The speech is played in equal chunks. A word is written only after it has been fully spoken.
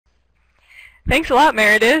Thanks a lot,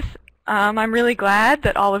 Meredith. I'm really glad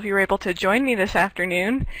that all of you were able to join me this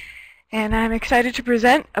afternoon, and I'm excited to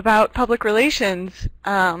present about public relations.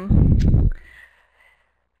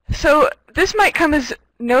 So this might come as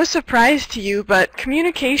no surprise to you, but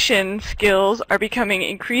communication skills are becoming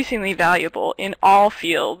increasingly valuable in all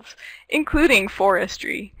fields, including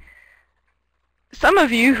forestry. Some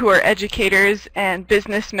of you who are educators and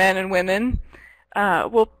businessmen and women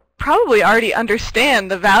will probably already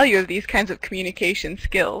understand the value of these kinds of communication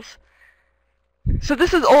skills. So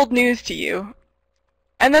this is old news to you.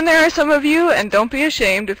 And then there are some of you, and don't be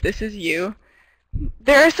ashamed if this is you,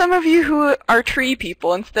 there are some of you who are tree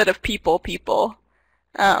people instead of people.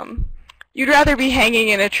 You'd rather be hanging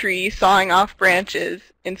in a tree sawing off branches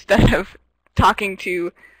instead of talking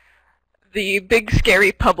to the big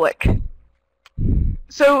scary public.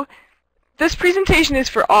 So this presentation is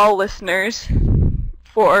for all listeners.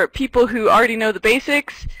 For people who already know the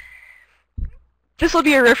basics, this will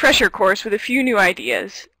be a refresher course with a few new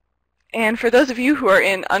ideas. And for those of you who are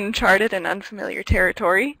in uncharted and unfamiliar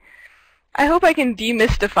territory, I hope I can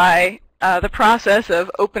demystify the process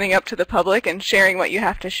of opening up to the public and sharing what you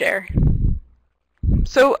have to share.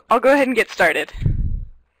 So I'll go ahead and get started.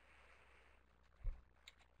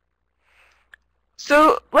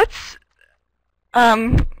 So let's,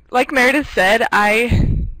 like Meredith said,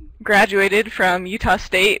 I graduated from Utah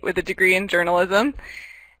State with a degree in journalism.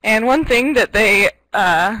 And one thing that the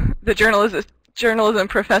journalism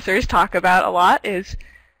professors talk about a lot is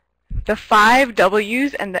the 5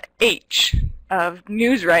 W's and the H of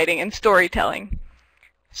news writing and storytelling.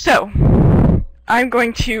 So I'm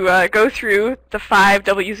going to go through the 5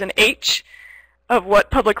 W's and H of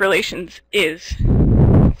what public relations is.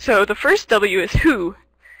 So the first W is who.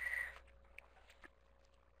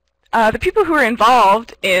 The people who are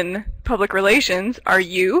involved in public relations are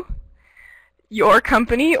you, your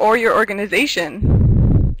company, or your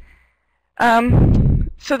organization.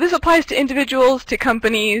 So this applies to individuals, to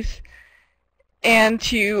companies, and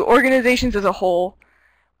to organizations as a whole.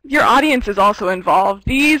 Your audience is also involved.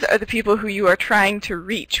 These are the people who you are trying to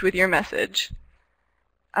reach with your message.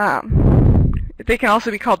 They can also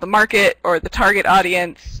be called the market or the target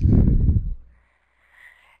audience.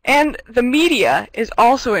 And the media is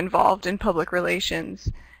also involved in public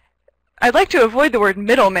relations. I'd like to avoid the word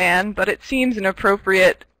middleman, but it seems an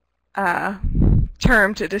appropriate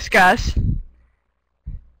term to discuss.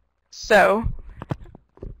 So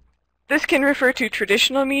this can refer to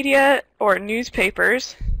traditional media or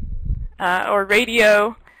newspapers or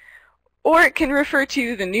radio, or it can refer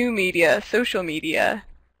to the new media, social media.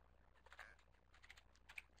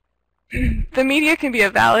 The media can be a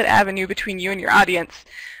valid avenue between you and your audience,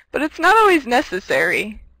 but it's not always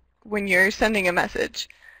necessary when you're sending a message.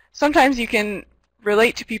 Sometimes you can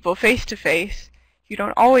relate to people face to face. You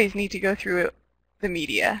don't always need to go through the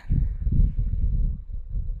media.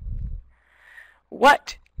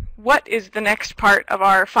 What is the next part of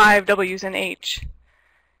our 5 W's and H?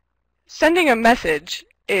 Sending a message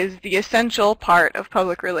is the essential part of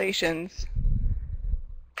public relations.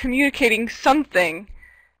 Communicating something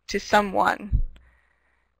to someone.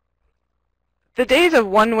 The days of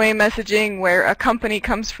one-way messaging where a company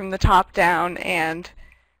comes from the top down and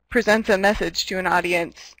presents a message to an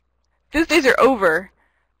audience, those days are over.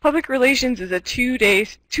 Public relations is a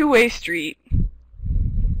two-way street.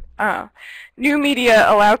 New media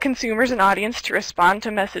allow consumers and audience to respond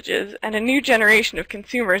to messages, and a new generation of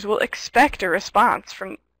consumers will expect a response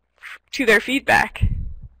to their feedback.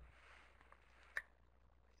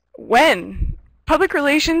 When? Public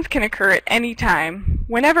relations can occur at any time,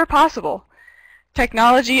 whenever possible.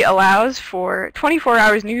 Technology allows for 24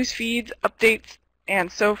 hours news feeds, updates,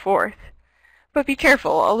 and so forth. But be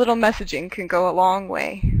careful, a little messaging can go a long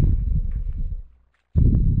way.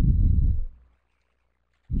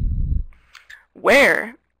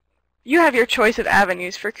 Where? You have your choice of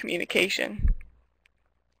avenues for communication.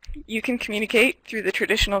 You can communicate through the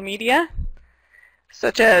traditional media,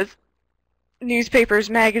 such as newspapers,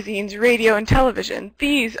 magazines, radio, and television.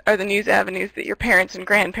 These are the news avenues that your parents and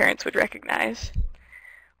grandparents would recognize.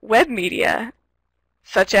 Web media,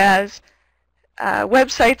 such as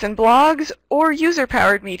websites and blogs, or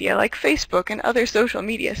user-powered media like Facebook and other social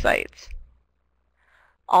media sites.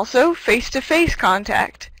 Also, face-to-face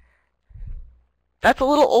contact. That's a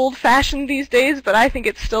little old-fashioned these days, but I think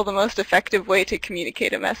it's still the most effective way to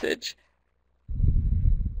communicate a message.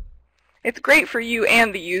 It's great for you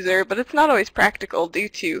and the user, but it's not always practical due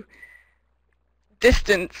to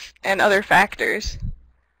distance and other factors.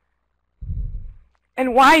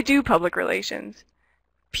 And why do public relations?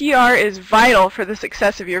 PR is vital for the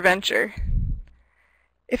success of your venture.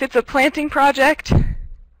 If it's a planting project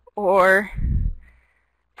or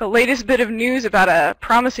the latest bit of news about a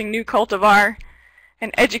promising new cultivar, an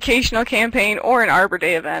educational campaign, or an Arbor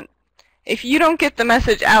Day event. If you don't get the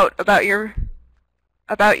message out about your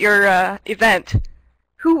event,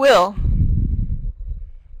 who will?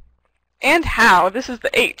 And how? This is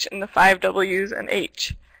the H in the 5 W's and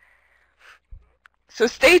H. So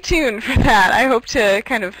stay tuned for that. I hope to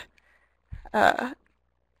kind of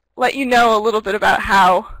let you know a little bit about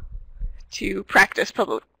how to practice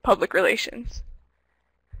public relations.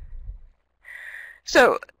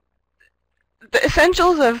 So the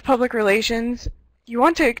essentials of public relations, you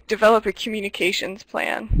want to develop a communications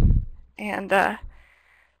plan. And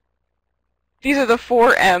these are the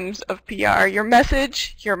 4 M's of PR: your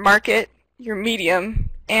message, your market, your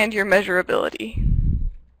medium, and your measurability.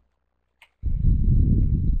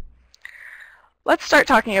 Let's start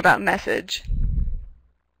talking about message.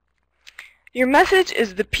 Your message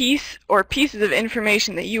is the piece or pieces of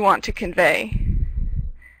information that you want to convey.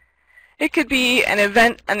 It could be an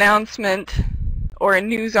event announcement or a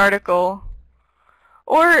news article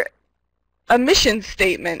or a mission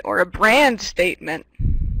statement or a brand statement.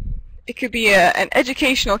 It could be an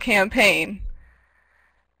educational campaign.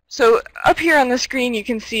 So up here on the screen you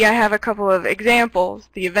can see I have a couple of examples: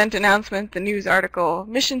 the event announcement, the news article,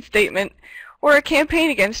 mission statement, or a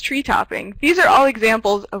campaign against tree topping. These are all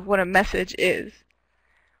examples of what a message is.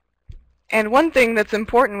 And one thing that's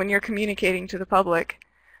important when you're communicating to the public,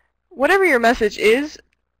 whatever your message is,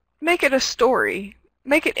 make it a story.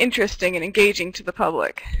 Make it interesting and engaging to the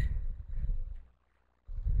public.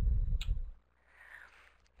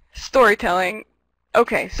 Storytelling.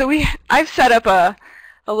 Okay, so I've set up a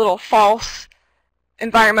little false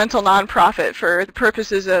environmental nonprofit for the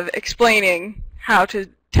purposes of explaining how to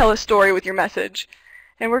tell a story with your message.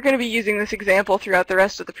 And we're going to be using this example throughout the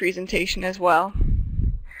rest of the presentation as well.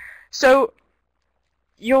 So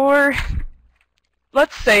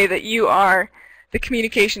let's say that you are the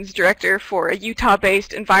communications director for a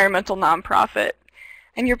Utah-based environmental nonprofit,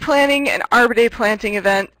 and you're planning an Arbor Day planting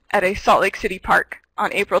event at a Salt Lake City park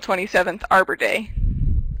on April 27th, Arbor Day.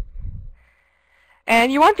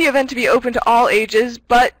 And you want the event to be open to all ages,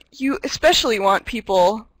 but you especially want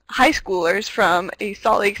people, high schoolers from a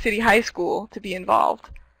Salt Lake City high school, to be involved.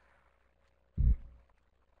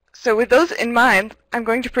 So with those in mind, I'm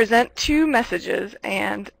going to present 2 messages,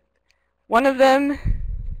 and one of them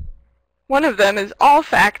is all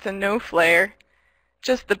facts and no flair,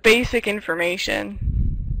 just the basic information.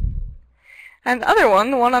 And the other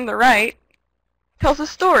one, the one on the right, tells a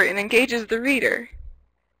story and engages the reader.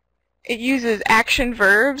 It uses action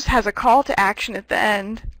verbs, has a call to action at the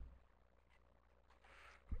end,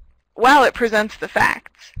 while it presents the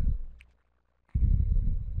facts.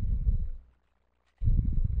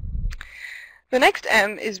 The next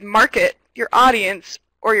M is market, your audience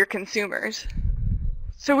or your consumers.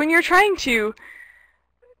 So when you're trying to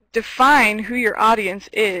define who your audience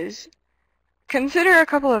is, consider a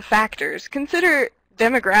couple of factors. Consider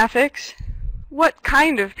demographics. What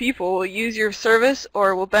kind of people will use your service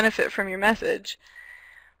or will benefit from your message?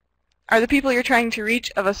 Are the people you're trying to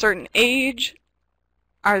reach of a certain age?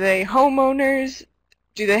 Are they homeowners?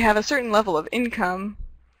 Do they have a certain level of income?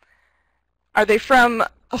 Are they from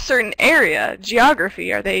a certain area,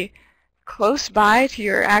 geography? Are they close by to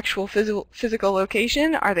your actual physical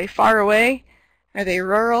location? Are they far away? Are they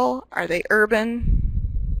rural? Are they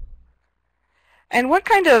urban? And what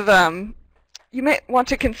kind of, you might want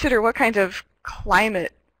to consider what kind of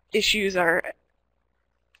climate issues are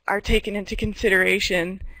taken into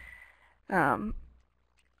consideration.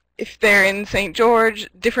 If they're in St. George,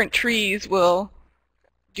 different trees will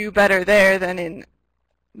do better there than in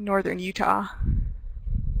northern Utah.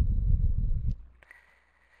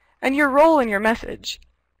 And your role in your message.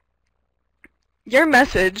 Your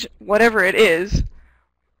message, whatever it is,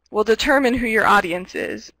 will determine who your audience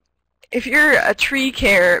is. If you're a tree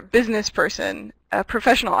care business person, a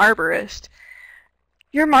professional arborist,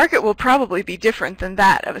 your market will probably be different than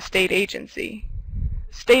that of a state agency.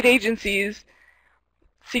 State agencies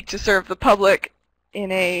seek to serve the public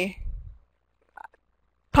in a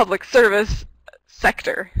public service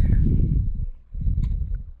sector.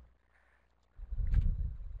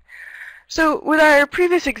 So with our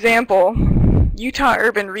previous example, Utah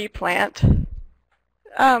Urban Replant,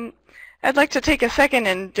 I'd like to take a second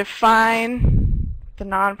and define the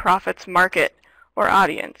nonprofit's market or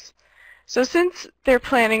audience. So since they're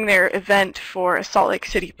planning their event for a Salt Lake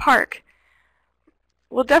City park,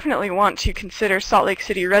 we'll definitely want to consider Salt Lake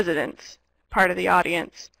City residents part of the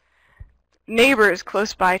audience, neighbors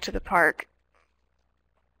close by to the park,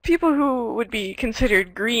 people who would be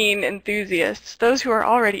considered green enthusiasts, those who are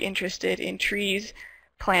already interested in trees,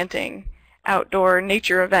 planting, outdoor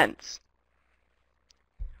nature events.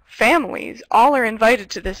 Families all are invited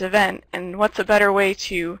to this event, and what's a better way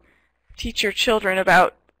to teach your children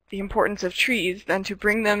about the importance of trees than to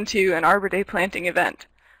bring them to an Arbor Day planting event.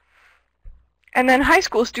 And then high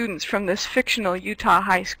school students from this fictional Utah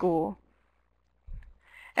high school,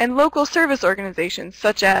 and local service organizations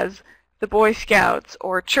such as the Boy Scouts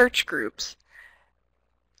or church groups.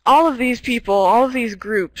 All of these people, all of these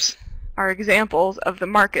groups are examples of the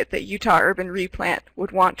market that Utah Urban Replant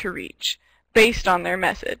would want to reach based on their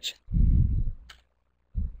message.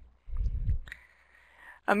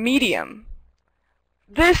 A medium.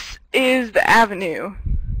 This is the avenue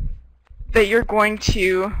that you're going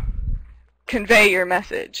to convey your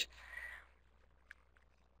message.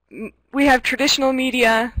 We have traditional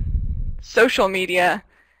media, social media,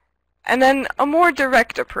 and then a more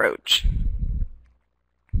direct approach.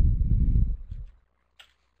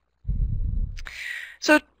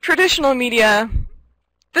 So traditional media,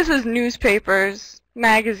 this is newspapers,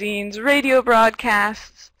 magazines, radio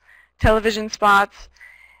broadcasts, television spots,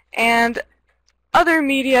 and other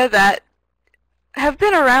media that have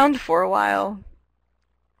been around for a while.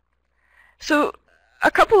 So a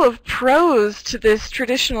couple of pros to this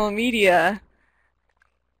traditional media: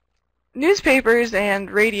 newspapers and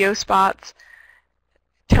radio spots,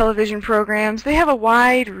 television programs, they have a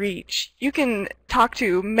wide reach. You can talk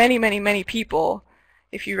to many, many, many people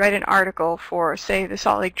if you write an article for, say, the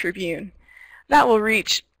Salt Lake Tribune. That will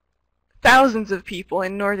reach thousands of people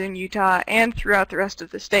in northern Utah and throughout the rest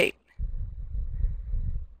of the state.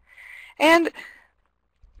 And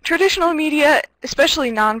traditional media,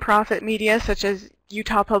 especially nonprofit media such as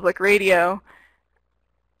Utah Public Radio,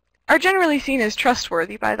 are generally seen as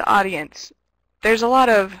trustworthy by the audience. There's a lot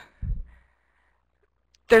of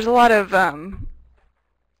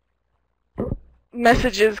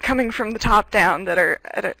messages coming from the top down that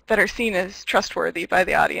are seen as trustworthy by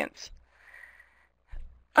the audience.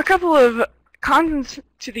 A couple of cons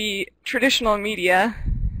to the traditional media: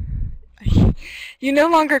 you no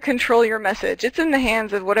longer control your message. It's in the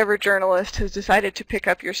hands of whatever journalist has decided to pick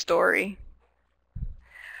up your story.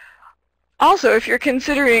 Also, if you're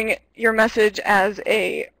considering your message as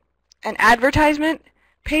an advertisement,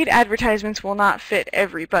 paid advertisements will not fit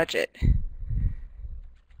every budget.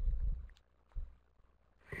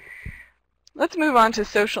 Let's move on to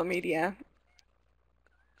social media.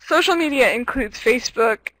 Social media includes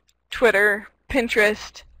Facebook, Twitter,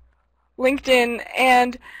 Pinterest, LinkedIn,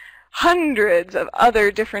 and hundreds of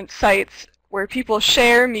other different sites where people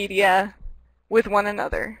share media with one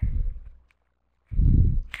another.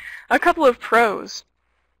 A couple of pros.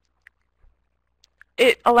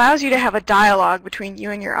 It allows you to have a dialogue between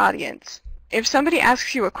you and your audience. If somebody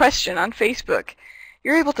asks you a question on Facebook,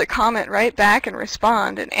 you're able to comment right back and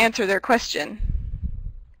respond and answer their question.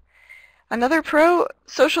 Another pro: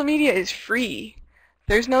 social media is free.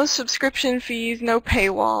 There's no subscription fees, no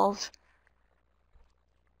paywalls.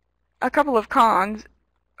 A couple of cons: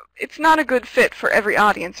 it's not a good fit for every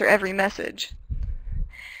audience or every message.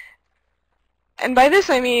 And by this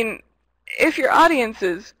I mean, if your audience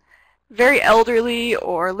is very elderly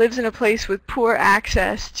or lives in a place with poor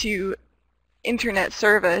access to internet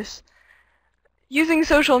service, using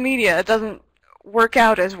social media doesn't work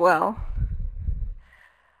out as well.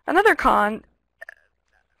 Another con: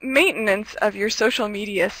 maintenance of your social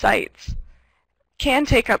media sites can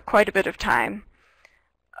take up quite a bit of time.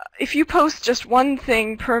 If you post just one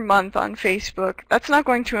thing per month on Facebook, that's not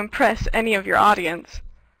going to impress any of your audience.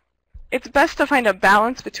 It's best to find a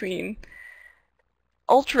balance between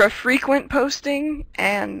ultra-frequent posting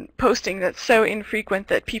and posting that's so infrequent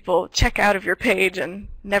that people check out of your page and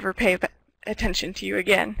never pay attention to you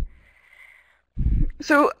again.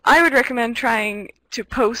 So I would recommend trying to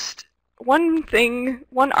post one thing,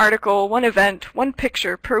 one article, one event, one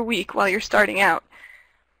picture per week while you're starting out.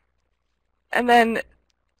 And then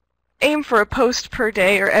aim for a post per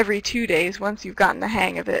day or every 2 days once you've gotten the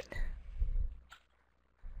hang of it.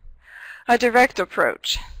 A direct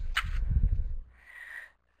approach.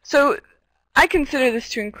 So I consider this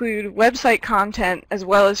to include website content as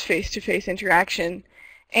well as face-to-face interaction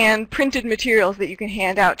and printed materials that you can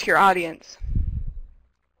hand out to your audience.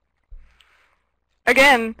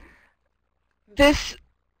 Again, this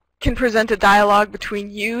can present a dialogue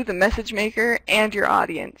between you, the message maker, and your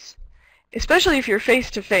audience, especially if you're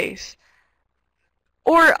face-to-face.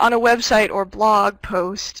 Or on a website or blog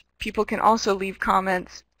post, people can also leave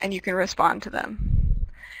comments and you can respond to them.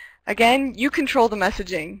 Again, you control the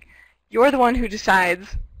messaging. You're the one who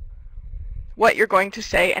decides what you're going to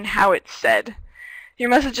say and how it's said. Your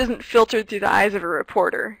message isn't filtered through the eyes of a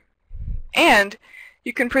reporter. And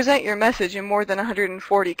You can present your message in more than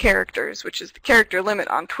 140 characters, which is the character limit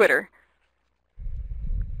on Twitter.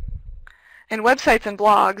 And websites and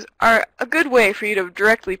blogs are a good way for you to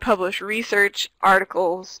directly publish research,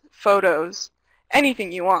 articles, photos,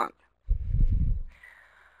 anything you want.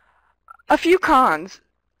 A few cons.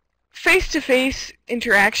 Face-to-face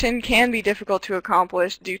interaction can be difficult to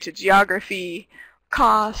accomplish due to geography,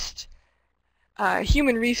 cost,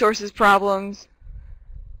 human resources problems,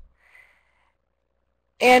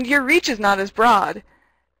 and your reach is not as broad.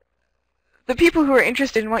 The people who are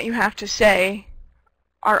interested in what you have to say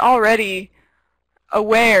are already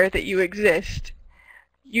aware that you exist.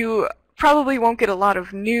 You probably won't get a lot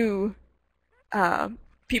of new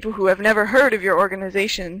people who have never heard of your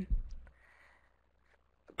organization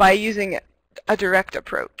by using a direct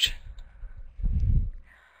approach.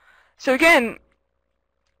 So again,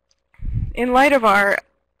 in light of our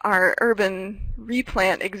urban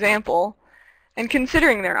replant example, and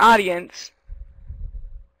considering their audience,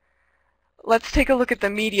 let's take a look at the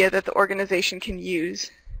media that the organization can use.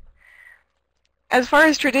 As far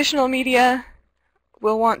as traditional media,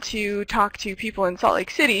 we'll want to talk to people in Salt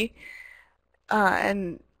Lake City,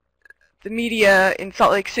 and the media in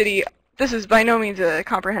Salt Lake City, this is by no means a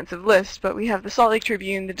comprehensive list, but we have the Salt Lake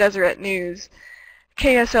Tribune, the Deseret News,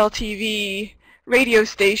 KSL-TV, radio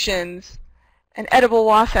stations, an Edible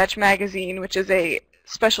Wasatch magazine, which is a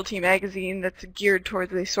specialty magazine that's geared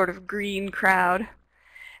towards a sort of green crowd,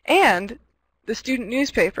 and the student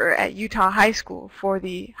newspaper at Utah High School for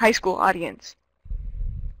the high school audience.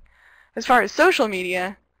 As far as social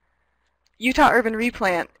media, Utah Urban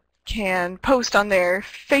Replant can post on their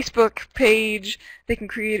Facebook page, they can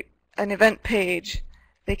create an event page,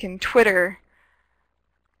 they can Twitter,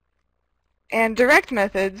 and direct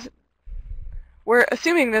methods, we're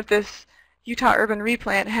assuming that this Utah Urban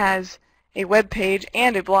Replant has a web page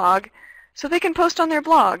and a blog, so they can post on their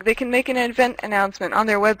blog, they can make an event announcement on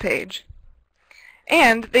their web page,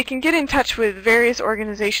 and they can get in touch with various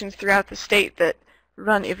organizations throughout the state that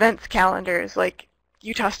run events calendars, like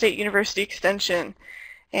Utah State University Extension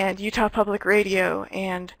and Utah Public Radio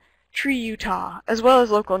and Tree Utah, as well as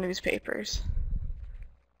local newspapers.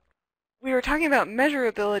 We were talking about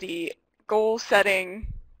measurability, goal setting,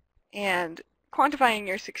 and quantifying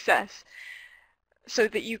your success so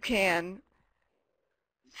that you can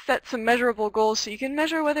set some measurable goals so you can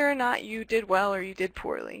measure whether or not you did well or you did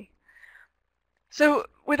poorly. So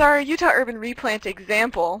with our Utah Urban Replant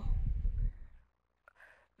example,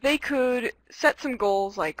 they could set some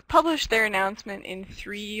goals like publish their announcement in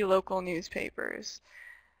 3 local newspapers.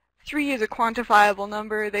 3 is a quantifiable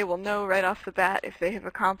number. They will know right off the bat if they have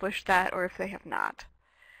accomplished that or if they have not.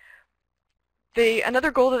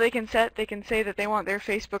 Another goal that they can say that they want their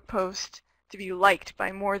Facebook post to be liked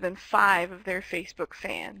by more than 5 of their Facebook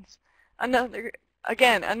fans. Another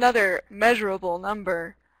measurable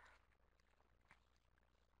number.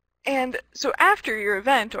 And so after your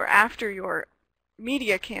event or after your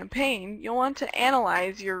media campaign, you'll want to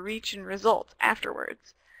analyze your reach and results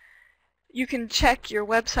afterwards. You can check your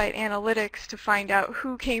website analytics to find out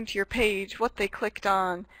who came to your page, what they clicked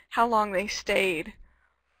on, how long they stayed.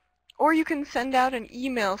 Or you can send out an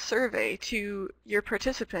email survey to your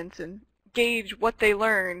participants and gauge what they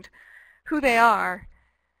learned, who they are,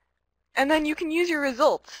 and then you can use your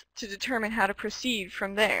results to determine how to proceed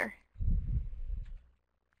from there.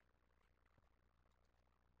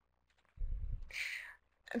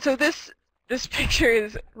 And so this picture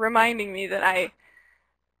is reminding me that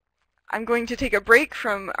I'm going to take a break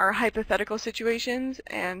from our hypothetical situations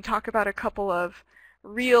and talk about a couple of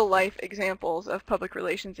real-life examples of public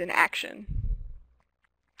relations in action.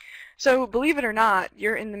 So believe it or not,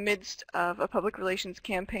 you're in the midst of a public relations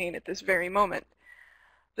campaign at this very moment.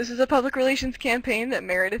 This is a public relations campaign that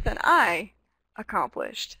Meredith and I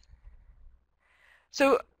accomplished.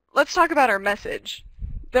 So let's talk about our message.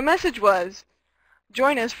 The message was,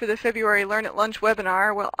 join us for the February Learn at Lunch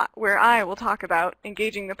webinar where I will talk about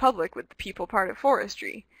engaging the public with the People Part of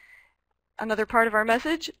Forestry. Another part of our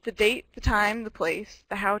message, the date, the time, the place,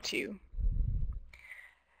 the how-to.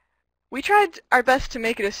 We tried our best to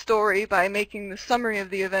make it a story by making the summary of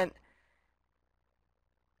the event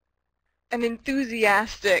an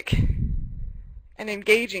enthusiastic and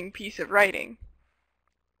engaging piece of writing.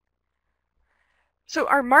 So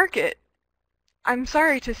our market, I'm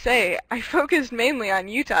sorry to say, I focused mainly on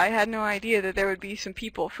Utah. I had no idea that there would be some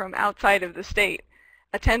people from outside of the state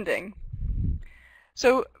attending.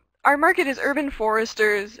 So our market is urban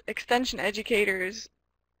foresters, extension educators,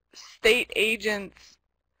 state agents,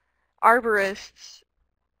 arborists,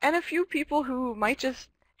 and a few people who might just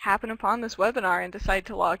happen upon this webinar and decide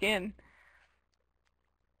to log in.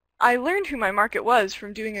 I learned who my market was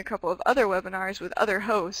from doing a couple of other webinars with other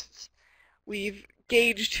hosts. We've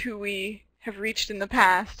gauged who we have reached in the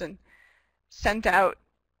past and sent out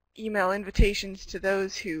email invitations to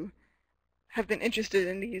those who have been interested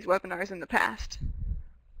in these webinars in the past.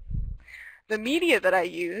 The media that I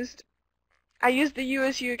used the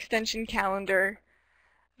USU Extension Calendar,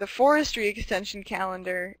 the Forestry Extension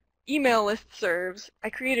Calendar, email listservs.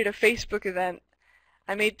 I created a Facebook event.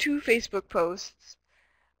 I made 2 Facebook posts,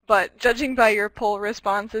 but judging by your poll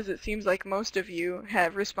responses, it seems like most of you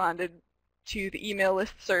have responded to the email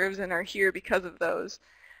listservs and are here because of those.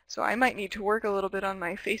 So I might need to work a little bit on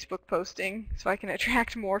my Facebook posting so I can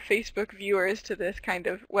attract more Facebook viewers to this kind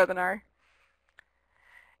of webinar.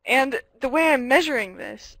 And the way I'm measuring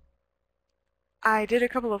this, I did a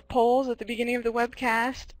couple of polls at the beginning of the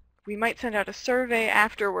webcast. We might send out a survey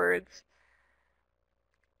afterwards.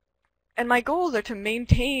 And my goals are to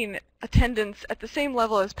maintain attendance at the same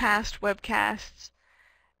level as past webcasts.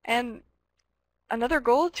 And another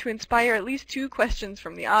goal, to inspire at least 2 questions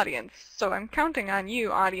from the audience. So I'm counting on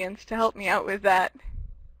you, audience, to help me out with that.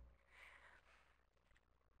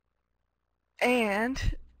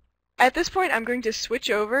 And at this point, I'm going to switch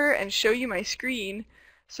over and show you my screen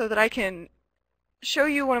so that I can show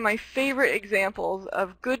you one of my favorite examples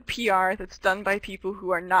of good PR that's done by people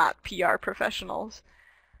who are not PR professionals.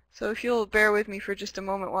 So if you'll bear with me for just a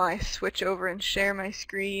moment while I switch over and share my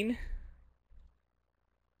screen.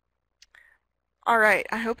 Alright,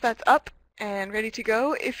 I hope that's up and ready to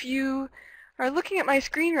go. If you are looking at my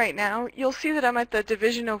screen right now, you'll see that I'm at the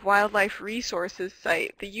Division of Wildlife Resources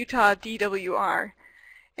site, the Utah DWR.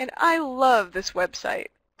 And I love this website.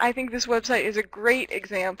 I think this website is a great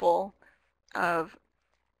example of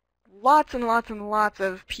lots and lots and lots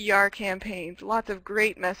of PR campaigns, lots of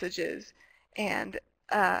great messages, and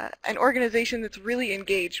an organization that's really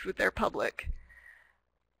engaged with their public.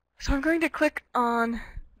 So I'm going to click on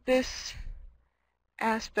this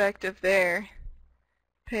aspect of their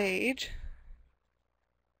page.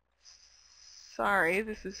 Sorry,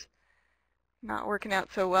 this is not working out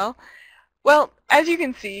so well. Well, as you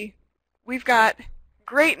can see, we've got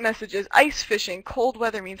great messages. Ice fishing, cold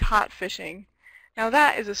weather means hot fishing. Now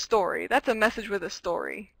that is a story. That's a message with a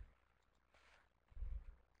story.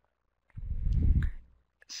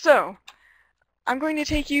 So, I'm going to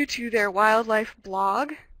take you to their wildlife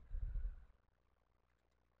blog.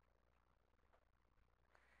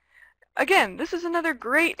 Again, this is another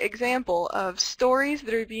great example of stories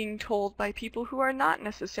that are being told by people who are not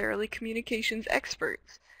necessarily communications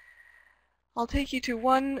experts. I'll take you to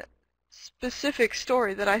one specific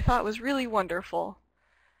story that I thought was really wonderful.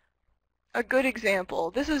 A good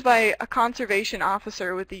example. This is by a conservation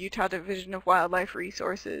officer with the Utah Division of Wildlife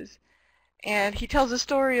Resources. And he tells a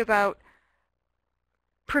story about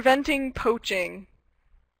preventing poaching.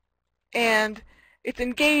 And it's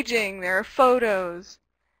engaging. There are photos.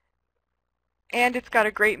 And it's got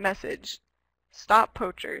a great message. Stop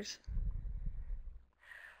poachers.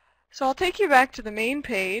 So I'll take you back to the main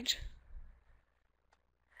page.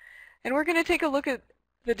 And we're going to take a look at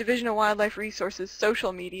the Division of Wildlife Resources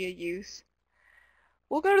social media use.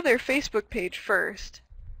 We'll go to their Facebook page first.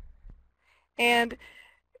 And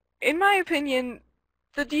in my opinion,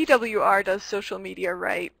 the DWR does social media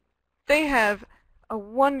right. They have a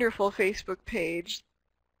wonderful Facebook page.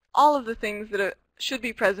 All of the things that should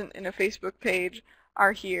be present in a Facebook page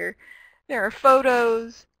are here. There are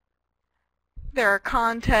photos. There are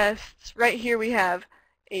contests. Right here we have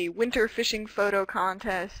a winter fishing photo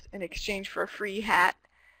contest in exchange for a free hat.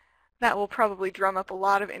 That will probably drum up a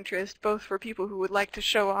lot of interest, both for people who would like to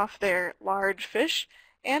show off their large fish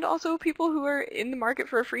and also people who are in the market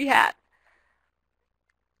for a free hat.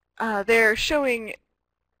 They're showing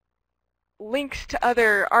links to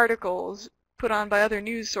other articles put on by other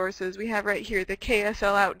news sources. We have right here the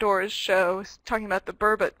KSL Outdoors show talking about the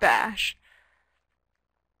burbot bash.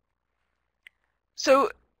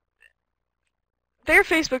 So their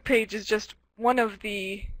Facebook page is just one of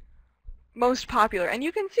the most popular, and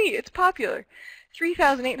you can see it's popular.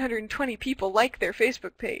 3,820 people like their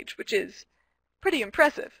Facebook page, which is pretty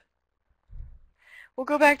impressive. We'll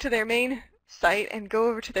go back to their main site and go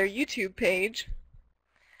over to their YouTube page.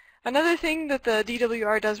 Another thing that the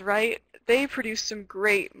DWR does right, they produce some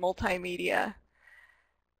great multimedia.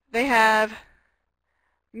 They have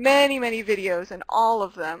many, many videos, and all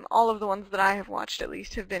of them, all of the ones that I have watched at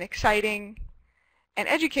least, have been exciting and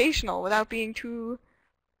educational without being too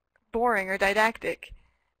boring or didactic.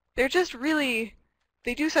 They're just really,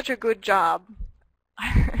 they do such a good job.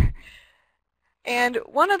 And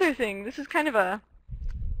one other thing, this is kind of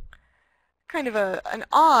an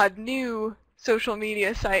odd new social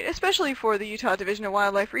media site, especially for the Utah Division of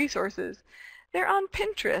Wildlife Resources. They're on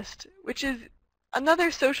Pinterest, which is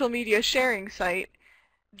another social media sharing site,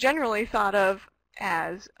 generally thought of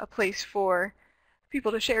as a place for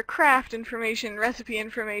people to share craft information, recipe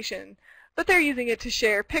information, but they're using it to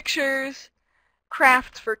share pictures,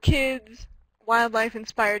 crafts for kids,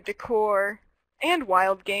 wildlife-inspired decor, and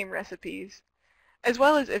wild game recipes, as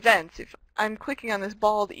well as events. If I'm clicking on this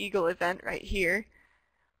bald eagle event right here,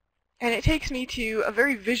 and it takes me to a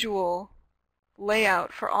very visual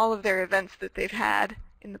layout for all of their events that they've had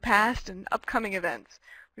in the past and upcoming events.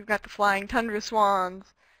 We've got the flying tundra swans,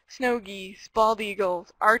 snow geese, bald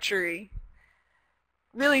eagles, archery.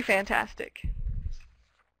 Really fantastic.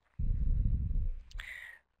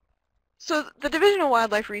 So the Division of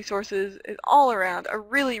Wildlife Resources is all around a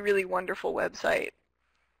really, really wonderful website,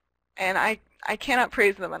 and I cannot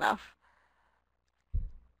praise them enough.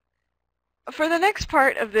 For the next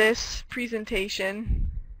part of this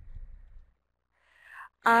presentation,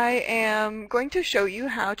 I am going to show you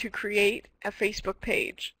how to create a Facebook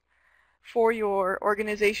page for your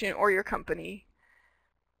organization or your company.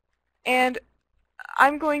 And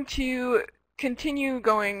I'm going to continue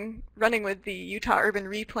running with the Utah Urban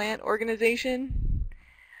Replant organization.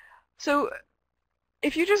 So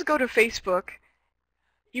if you just go to Facebook,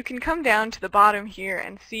 you can come down to the bottom here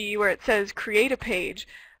and see where it says create a page.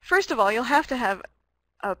 First of all, you'll have to have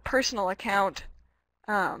a personal account,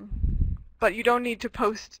 but you don't need to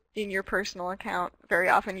post in your personal account very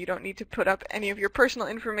often. You don't need to put up any of your personal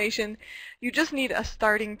information. You just need a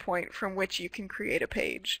starting point from which you can create a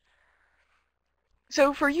page.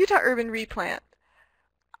 So for Utah Urban Replant,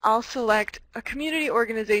 I'll select a community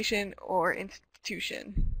organization or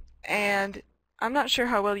institution. And I'm not sure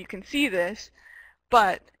how well you can see this,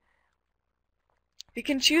 but you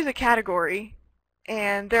can choose a category,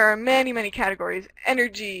 and there are many, many categories: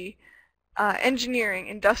 energy, engineering,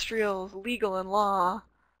 industrials, legal and law,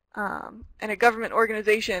 and a government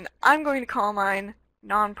organization. I'm going to call mine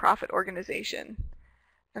nonprofit organization.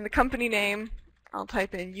 And the company name, I'll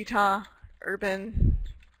type in Utah Urban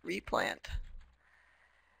Replant.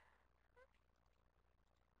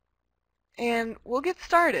 And we'll get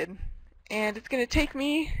started. And it's going to take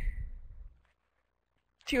me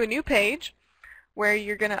to a new page where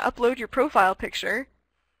you're going to upload your profile picture.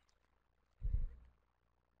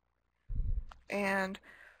 And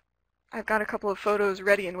I've got a couple of photos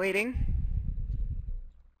ready and waiting.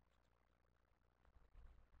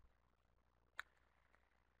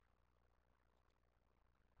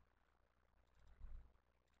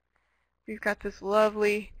 We've got this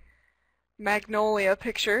lovely magnolia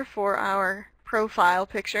picture for our profile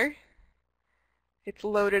picture. It's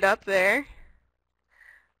loaded up there.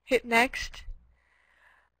 Hit next.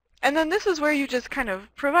 And then this is where you just kind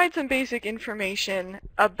of provide some basic information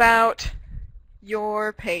about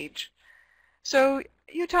your page. So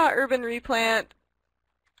Utah Urban Replant,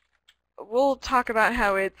 we'll talk about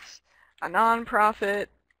how it's a nonprofit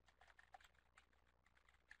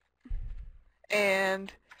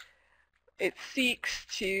and it seeks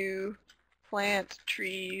to plant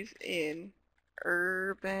trees in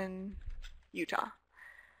urban Utah.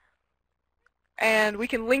 And we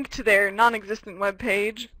can link to their non-existent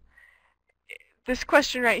webpage. This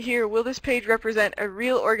question right here, will this page represent a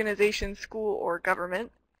real organization, school, or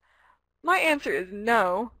government? My answer is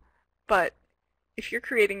no, but if you're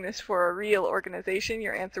creating this for a real organization,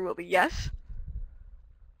 your answer will be yes.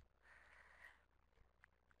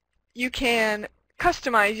 You can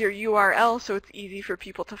customize your URL so it's easy for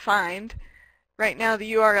people to find. Right now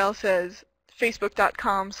the URL says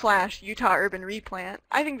facebook.com/Utah Urban Replant.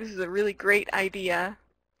 I think this is a really great idea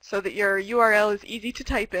so that your URL is easy to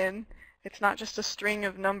type in. It's not just a string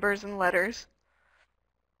of numbers and letters.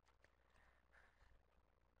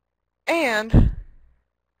 And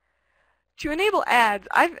to enable ads,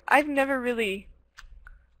 I've never really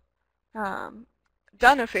done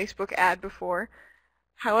a Facebook ad before.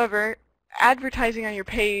 However, advertising on your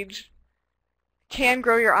page can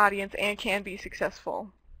grow your audience and can be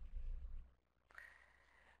successful.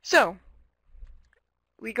 So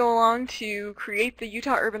we go along to create the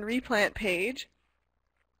Utah Urban Replant page.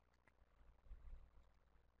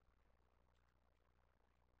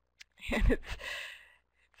 And it's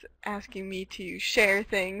asking me to share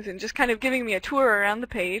things and just kind of giving me a tour around the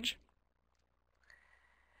page.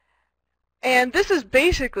 And this is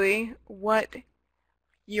basically what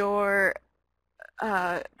your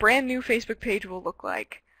brand new Facebook page will look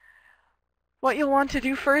like. What you'll want to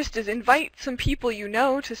do first is invite some people you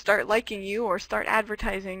know to start liking you or start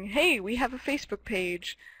advertising, hey, we have a Facebook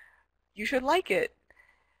page, you should like it.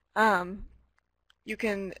 You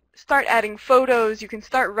can start adding photos. You can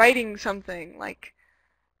start writing something like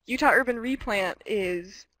Utah Urban Replant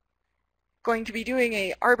is going to be doing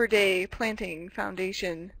a Arbor Day Planting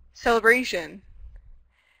Foundation celebration.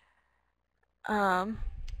 You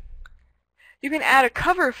can add a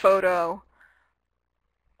cover photo,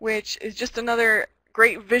 which is just another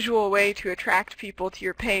great visual way to attract people to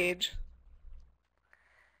your page.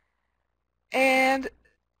 And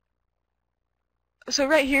so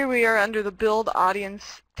right here we are under the Build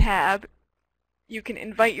Audience tab. You can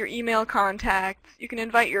invite your email contacts. You can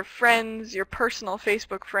invite your friends, your personal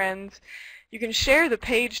Facebook friends. You can share the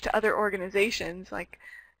page to other organizations. Like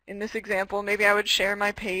in this example, maybe I would share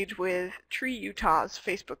my page with Tree Utah's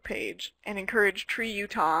Facebook page and encourage Tree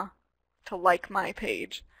Utah to like my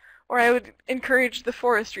page. Or I would encourage the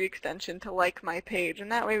Forestry Extension to like my page.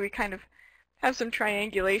 And that way we kind of have some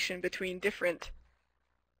triangulation between different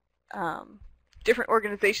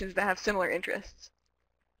organizations that have similar interests.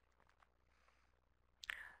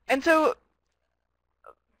 And so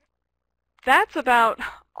that's about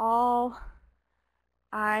all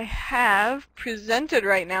I have presented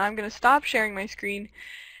right now. I'm going to stop sharing my screen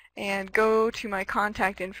and go to my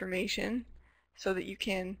contact information so that you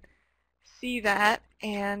can see that.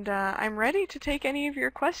 And I'm ready to take any of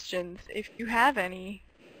your questions if you have any.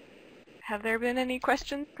 Have there been any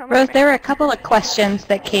questions? Rose, there were a couple of questions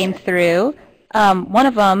that came through. One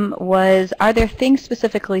of them was, are there things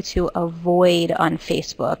specifically to avoid on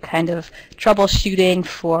Facebook, kind of troubleshooting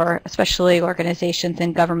for especially organizations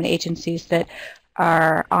and government agencies that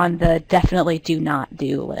are on the definitely do not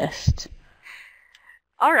do list?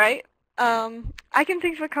 All right. I can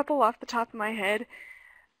think of a couple off the top of my head.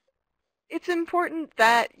 It's important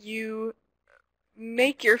that you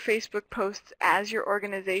make your Facebook posts as your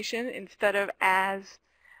organization instead of as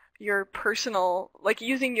your personal, like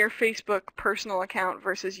using your Facebook personal account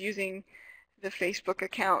versus using the Facebook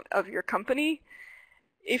account of your company.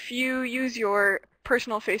 If you use your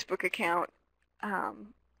personal Facebook account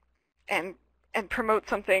and promote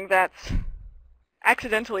something that's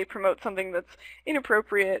accidentally promote something that's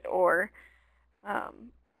inappropriate or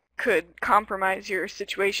could compromise your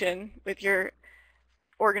situation with your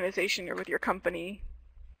organization or with your company,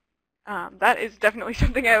 that is definitely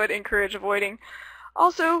something I would encourage avoiding.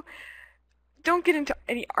 Also, don't get into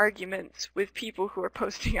any arguments with people who are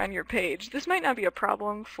posting on your page. This might not be a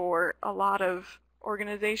problem for a lot of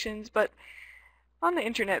organizations, but on the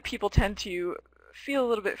internet people tend to feel a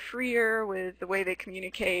little bit freer with the way they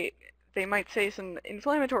communicate. They might say some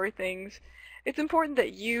inflammatory things. It's important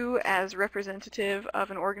that you, as representative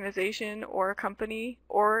of an organization or a company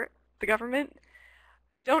or the government,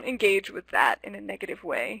 don't engage with that in a negative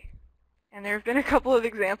way. And there have been a couple of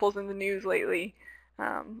examples in the news lately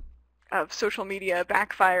of social media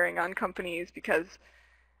backfiring on companies because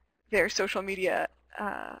their social media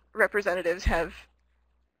representatives have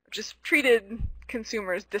just treated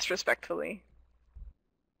consumers disrespectfully.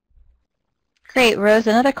 Great, Rose.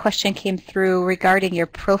 Another question came through regarding your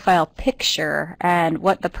profile picture and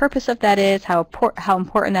what the purpose of that is, how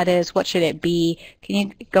important that is, what should it be. Can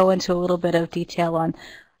you go into a little bit of detail on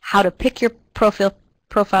how to pick your profile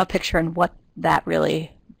picture and what that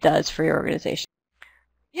really does for your organization?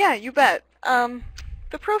 Yeah, you bet.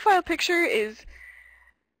 The profile picture is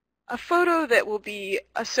a photo that will be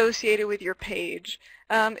associated with your page.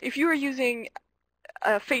 If you are using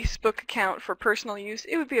a Facebook account for personal use,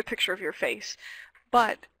 it would be a picture of your face.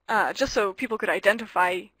 But just so people could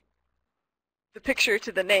identify the picture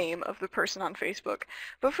to the name of the person on Facebook.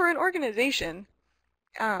 But for an organization,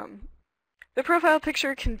 the profile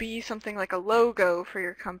picture can be something like a logo for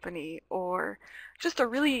your company or just a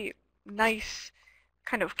really nice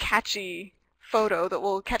kind of catchy photo that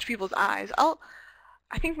will catch people's eyes.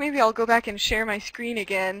 I think maybe I'll go back and share my screen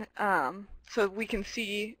again so we can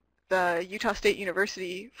see the Utah State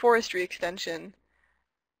University Forestry Extension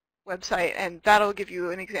website, and that'll give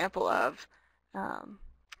you an example of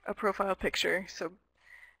a profile picture. So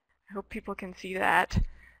I hope people can see that.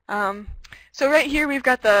 So right here we've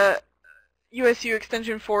got the USU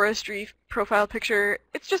Extension Forestry profile picture.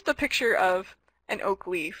 It's just a picture of an oak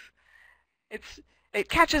leaf. It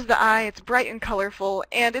catches the eye, it's bright and colorful,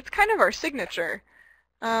 and it's kind of our signature.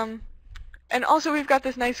 And also we've got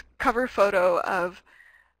this nice cover photo of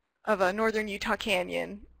a northern Utah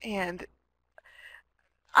canyon, and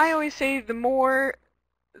I always say the more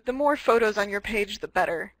photos on your page, the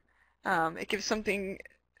better. It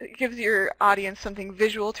gives your audience something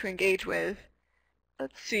visual to engage with.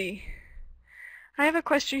 Let's see. I have a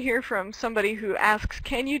question here from somebody who asks,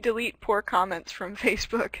 can you delete poor comments from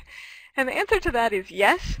Facebook? And the answer to that is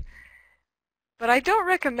yes. But I don't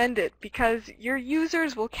recommend it because your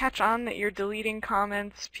users will catch on that you're deleting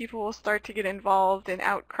comments. People will start to get involved in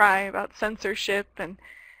outcry about censorship and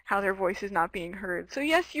how their voice is not being heard. So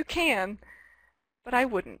yes, you can, but I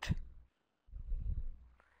wouldn't.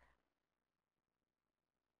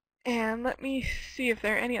 And let me see if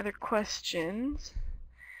there are any other questions.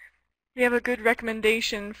 We have a good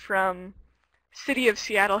recommendation from City of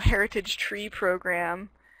Seattle Heritage Tree Program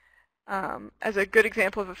as a good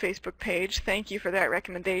example of a Facebook page. Thank you for that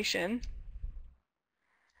recommendation.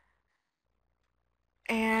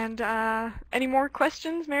 And any more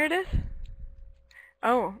questions, Meredith?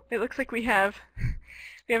 Oh, it looks like we have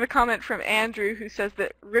a comment from Andrew who says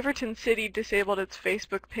that Riverton City disabled its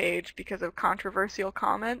Facebook page because of controversial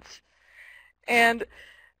comments. And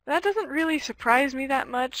that doesn't really surprise me that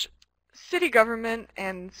much. City government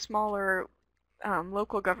and smaller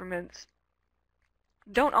local governments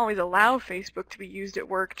don't always allow Facebook to be used at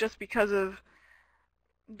work just because of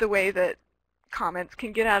the way that comments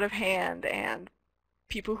can get out of hand and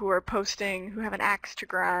people who are posting who have an axe to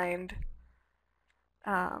grind,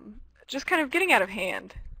 just kind of getting out of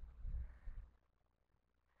hand.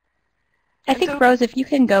 I think, Rose, if you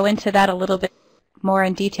can go into that a little bit more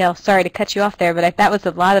in detail. Sorry to cut you off there, but that was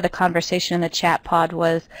a lot of the conversation in the chat pod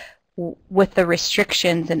was with the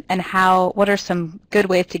restrictions and what are some good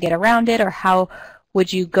ways to get around it, or how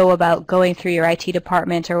would you go about going through your IT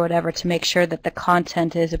department or whatever to make sure that the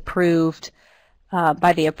content is approved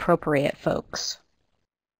by the appropriate folks?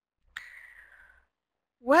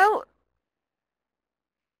 Well,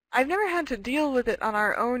 I've never had to deal with it on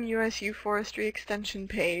our own USU Forestry extension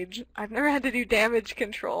page. I've never had to do damage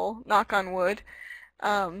control, knock on wood.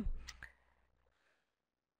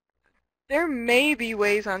 There may be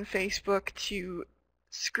ways on Facebook to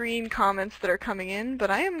screen comments that are coming in,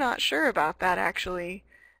 but I am not sure about that actually.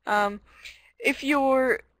 If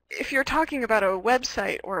you're talking about a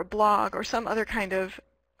website or a blog or some other kind of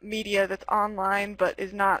media that's online but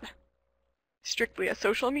is not strictly a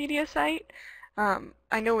social media site,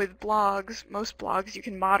 I know with blogs, most blogs, you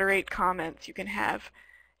can moderate comments. You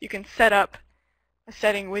can set up a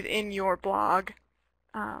setting within your blog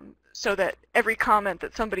so that every comment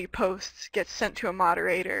that somebody posts gets sent to a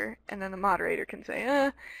moderator, and then the moderator can say,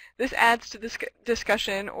 this adds to this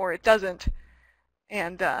discussion or it doesn't,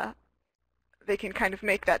 and they can kind of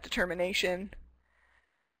make that determination.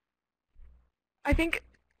 I think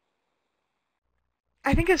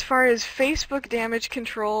as far as Facebook damage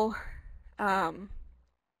control,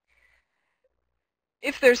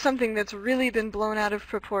 if there's something that's really been blown out of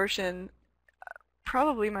proportion,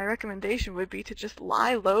 probably my recommendation would be to just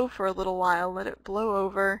lie low for a little while, let it blow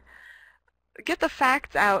over, get the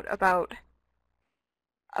facts out about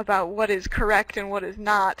what is correct and what is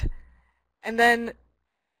not, and then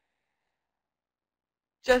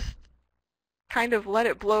just kind of let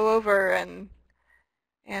it blow over and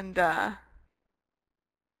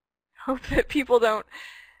hope that people don't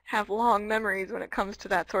have long memories when it comes to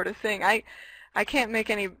that sort of thing. I can't make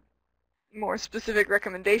any more specific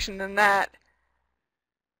recommendation than that.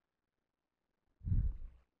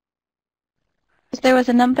 There was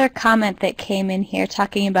another comment that came in here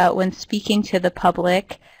talking about when speaking to the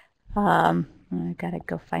public. I gotta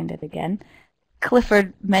go find it again.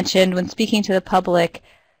 Clifford mentioned when speaking to the public,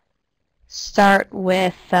 start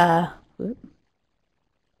with a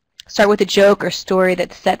joke or story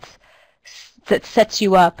that sets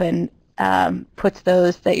you up and puts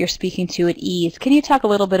those that you're speaking to at ease. Can you talk a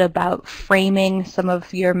little bit about framing some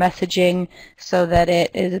of your messaging so that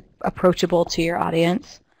it is approachable to your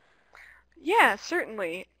audience? Yeah,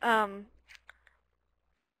 certainly. I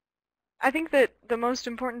think that the most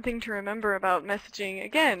important thing to remember about messaging,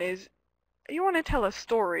 again, is you want to tell a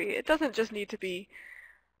story. It doesn't just need to be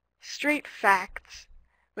straight facts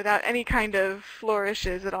without any kind of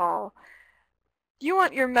flourishes at all. You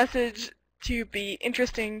want your message to be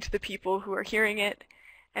interesting to the people who are hearing it,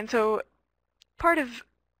 and so part of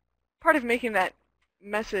making that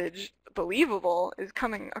message believable is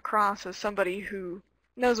coming across as somebody who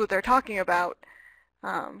knows what they're talking about,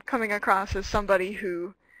 coming across as somebody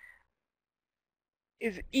who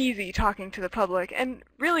is easy talking to the public. And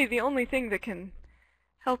really the only thing that can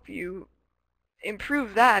help you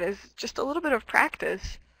improve that is just a little bit of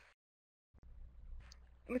practice.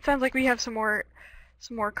 It sounds like we have some more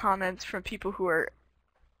comments from people who are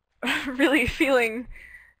really feeling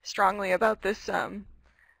strongly about this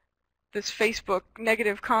this Facebook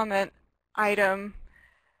negative comment item.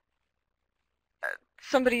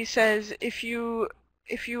 Somebody says if you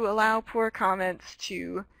allow poor comments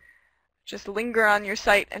to just linger on your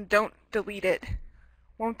site and don't delete it,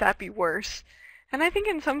 won't that be worse? And I think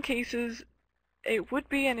in some cases it would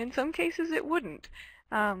be, and in some cases it wouldn't.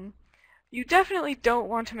 You definitely don't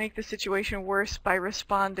want to make the situation worse by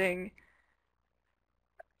responding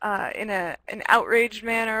in an outraged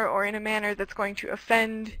manner or in a manner that's going to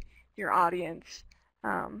offend your audience.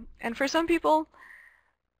 And for some people,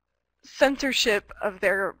 censorship of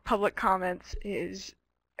their public comments is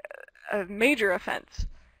a major offense.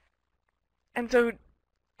 And so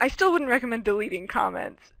I still wouldn't recommend deleting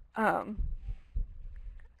comments. I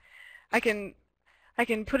can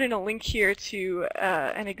put in a link here to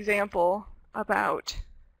an example about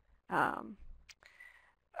a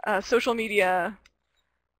social media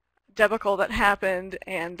debacle that happened,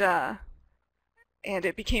 and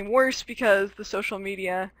it became worse because the social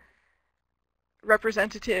media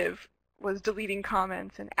representative was deleting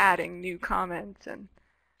comments and adding new comments, and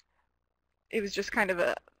it was just kind of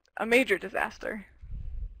a major disaster.